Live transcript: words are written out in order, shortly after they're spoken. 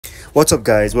What's up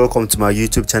guys, welcome to my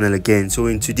YouTube channel again. So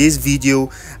in today's video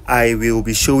I will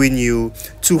be showing you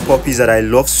two puppies that I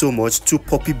love so much, two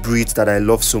puppy breeds that I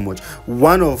love so much.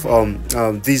 One of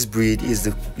this breed is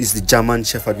the German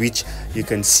Shepherd, which you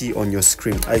can see on your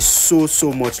screen. I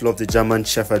so much love the German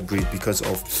Shepherd breed because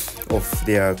of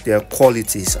their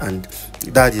qualities, and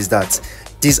that is that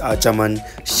these are German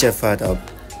Shepherd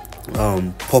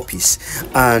puppies.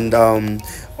 And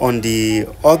on the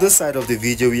other side of the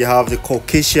video we have the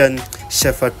Caucasian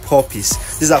Shepherd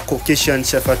puppies. These are Caucasian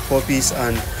Shepherd puppies,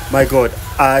 and my god,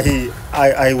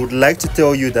 I would like to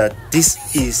tell you that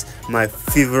this is my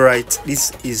favorite,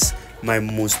 this is my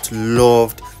most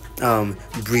loved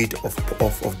breed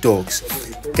of dogs.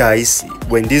 Guys,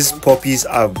 when these puppies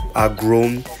are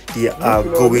grown, they are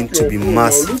going to be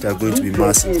massive. They are going to be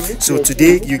massive. So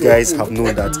today you guys have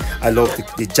known that I love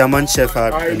the German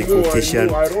Shepherd and the Caucasian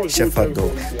Shepherd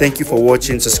dog. Thank you for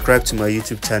watching. Subscribe to my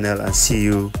YouTube channel and see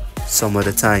you some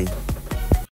other time.